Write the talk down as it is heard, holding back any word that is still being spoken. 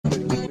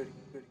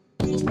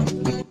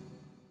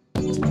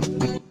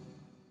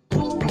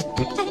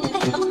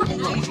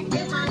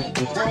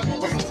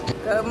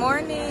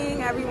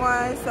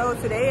everyone. So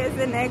today is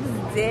the next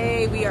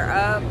day. We are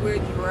up, we're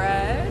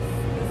dressed.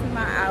 This is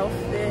my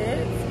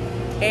outfit.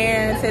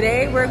 And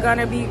today we're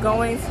gonna be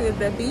going to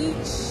the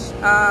beach.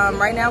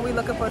 Right now we're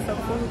looking for some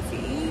food to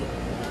eat.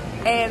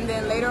 And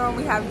then later on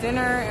we have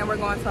dinner and we're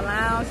going to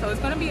lounge. So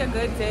it's gonna be a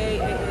good day.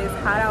 It is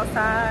hot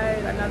outside,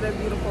 another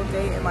beautiful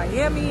day in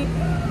Miami.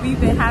 We've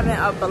been having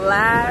a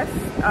blast.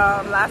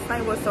 Last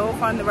night was so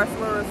fun, the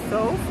restaurant was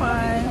so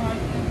fun.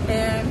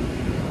 And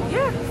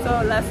yeah,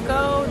 so let's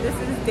go. This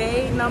is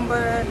day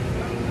number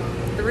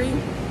 3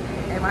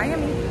 in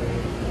Miami.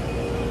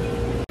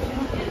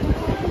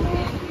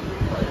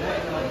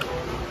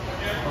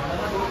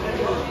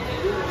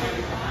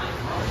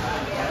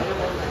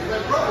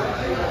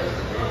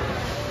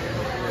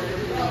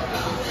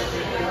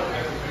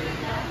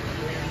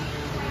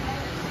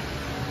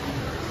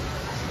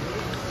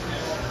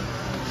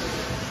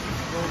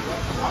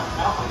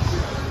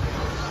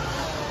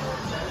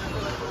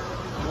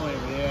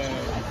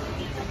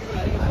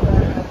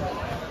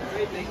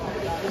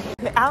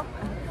 Out.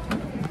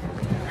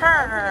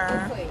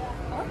 Her.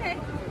 Okay.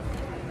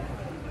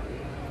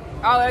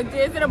 Oh,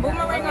 is it a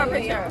boomerang or a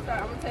picture? I'm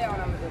gonna tell you what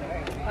I'm gonna do.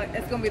 Right?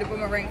 It's gonna be the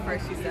boomerang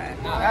first, she said.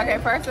 Okay,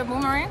 first the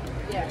boomerang?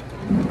 Yeah.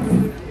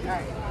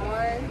 Alright.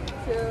 1,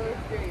 2,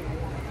 3.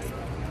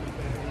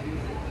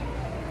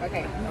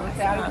 Okay. I'm gonna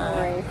tell you the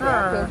boomerang so I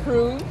can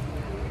approve.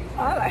 I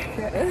like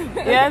it.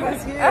 Yeah,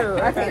 that's cute.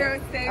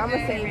 Okay. I'm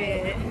gonna save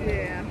it.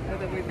 Yeah.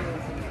 That's what we do.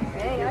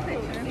 Dang, I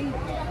think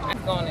I'm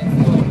going in.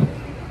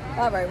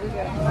 Alright, we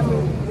got. I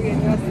mean, we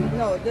got just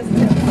no. This is.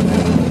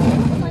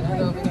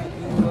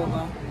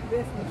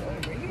 This is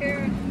over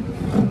here.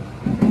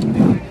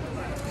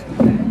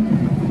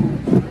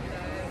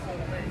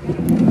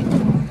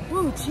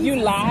 Woo, you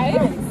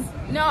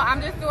live? No,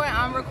 I'm just doing.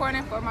 I'm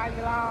recording for my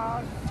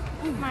vlog.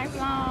 My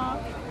vlog.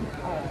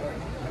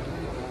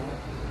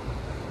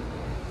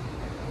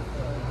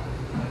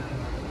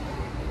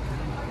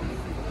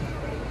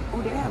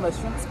 Oh, they have a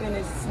shrimp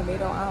spinach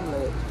tomato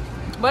omelet.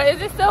 But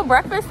is it still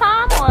breakfast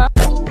time or?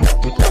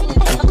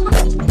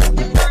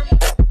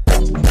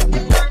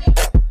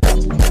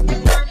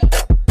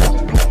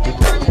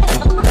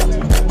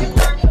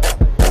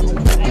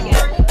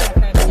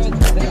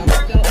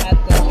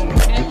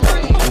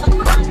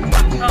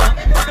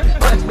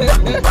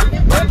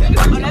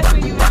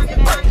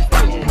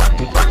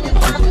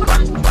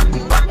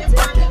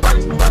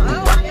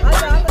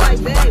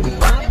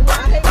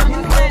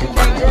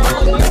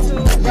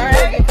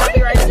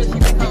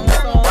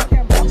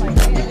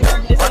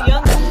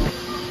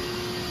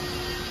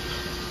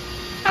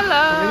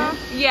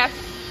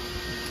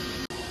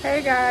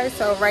 Hey guys,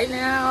 so right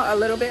now a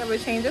little bit of a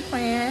change of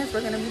plans.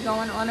 We're gonna be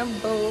going on a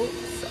boat.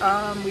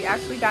 We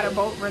actually got a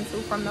boat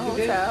rental from the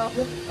hotel,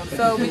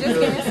 so we're just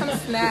getting some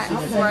snacks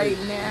right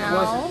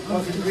now,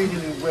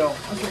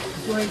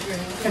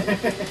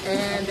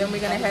 and then we're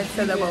gonna head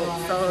to the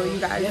boat. So you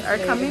guys are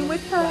coming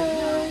with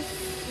us.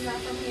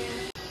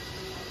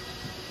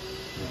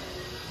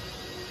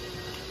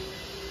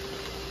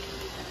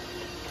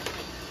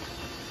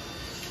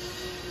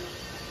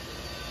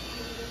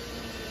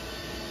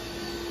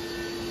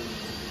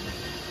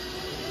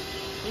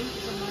 Thank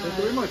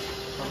you very much.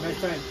 Have a nice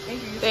time.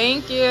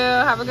 Thank you.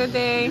 Have a good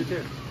day. You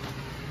too.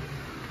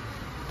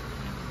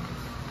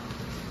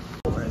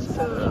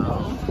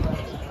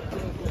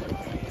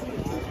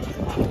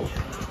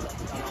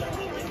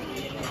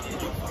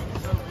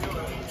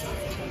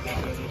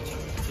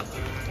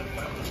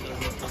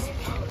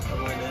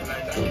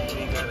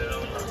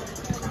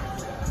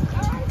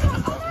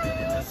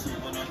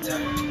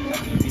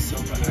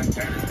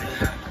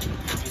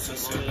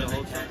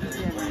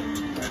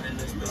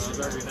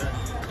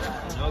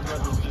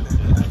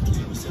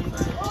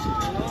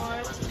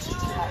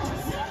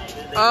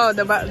 Oh,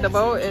 the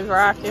boat is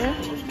rocking.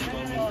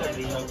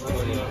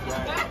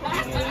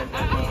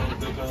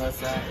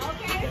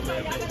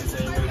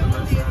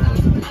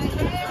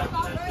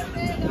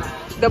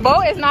 The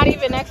boat is not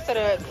even next to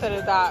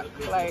the dock,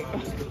 like.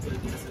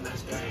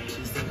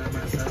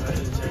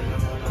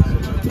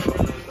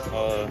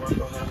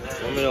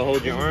 Want me to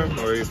hold your arm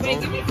or your phone?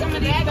 Give me some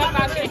of that stuff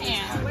out your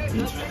hand.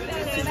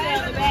 The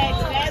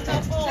bags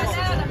are full. The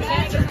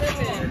bag is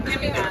lifted.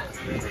 Give me that.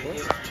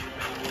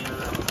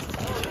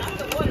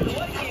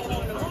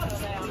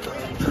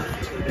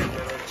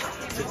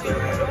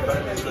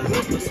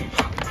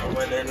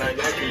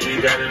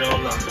 You got it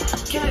on lock.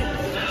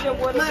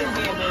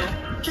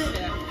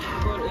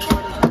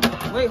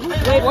 Wait,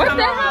 what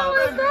the hell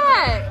was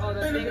that? Oh, the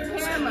big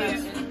camera.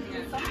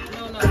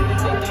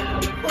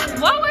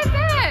 What was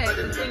that?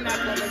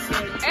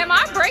 Am I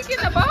breaking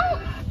the boat?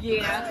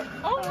 Yeah.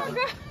 Oh my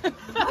god.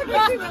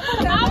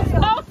 I'm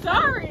so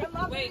sorry.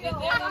 Wait, is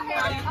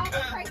I'm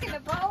breaking the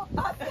boat.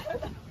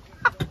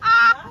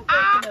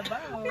 that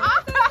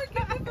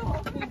the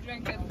boat? We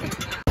drink it.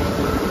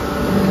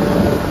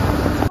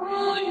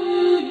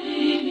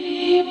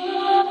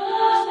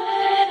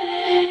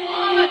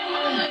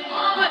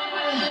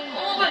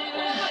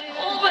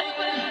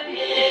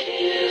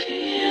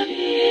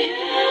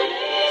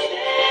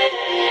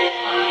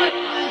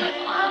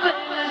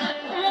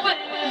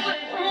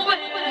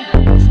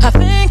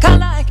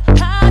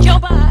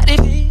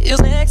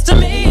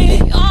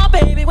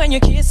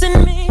 when you're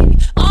kissing me.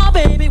 Oh,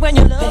 baby, when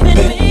you're loving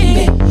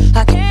me.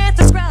 I can't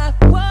describe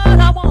what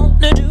I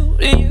wanna do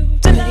to you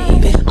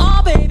tonight.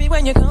 Oh, baby,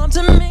 when you come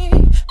to me,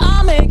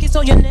 I'll make it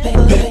so you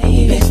never,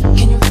 baby.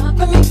 Can you rock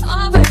with me?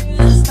 Oh, baby,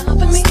 stop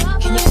with me.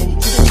 Can you take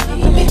it to the top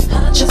of me?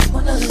 I just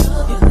wanna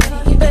love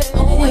you, baby.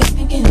 Always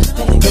thinking of you,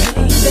 baby.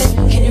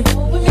 Can you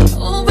roll with me?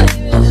 Oh,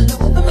 baby,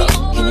 roll with me.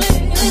 Can you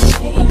take it to the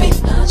top of me?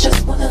 I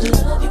just wanna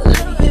love you,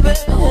 baby.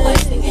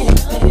 Always thinking of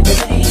you, baby,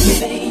 baby,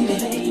 baby,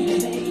 baby.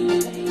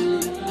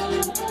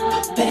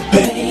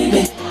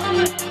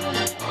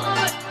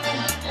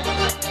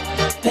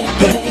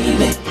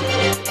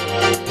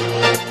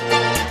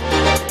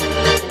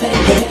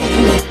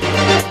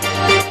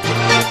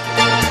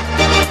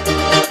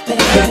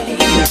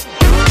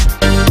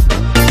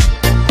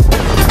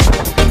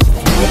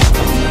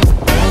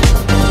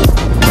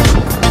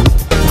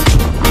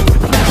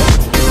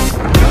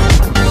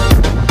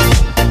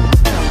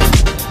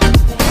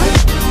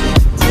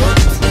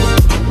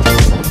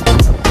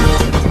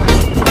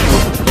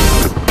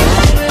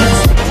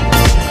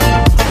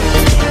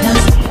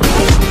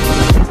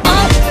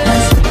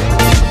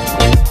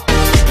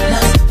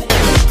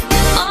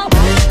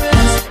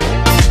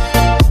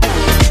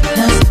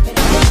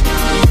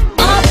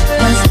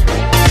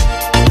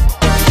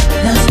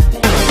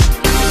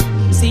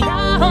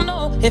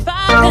 If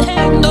I can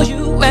handle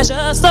you as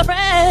just a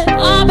friend,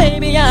 oh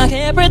baby, I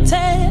can't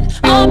pretend.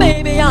 Oh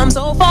baby, I'm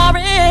so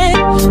foreign,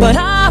 but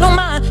I don't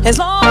mind as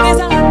long as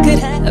I could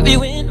have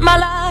you in my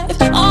life.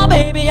 Oh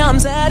baby, I'm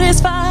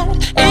satisfied,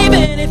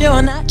 even if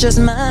you're not just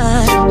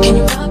mine. Can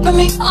you rock with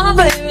me? Oh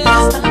baby,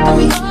 stop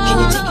with me. Can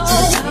you take it to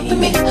the top of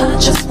me? I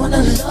just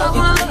wanna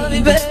love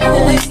you, baby.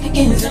 Always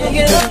thinking of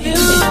you.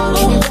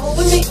 Can you roll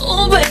with me?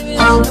 Oh baby,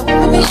 roll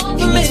with me.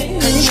 Can you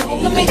take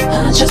control of me?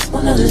 I just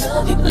wanna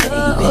love you,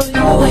 baby.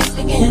 Always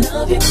thinking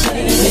of you,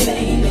 baby,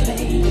 baby, baby.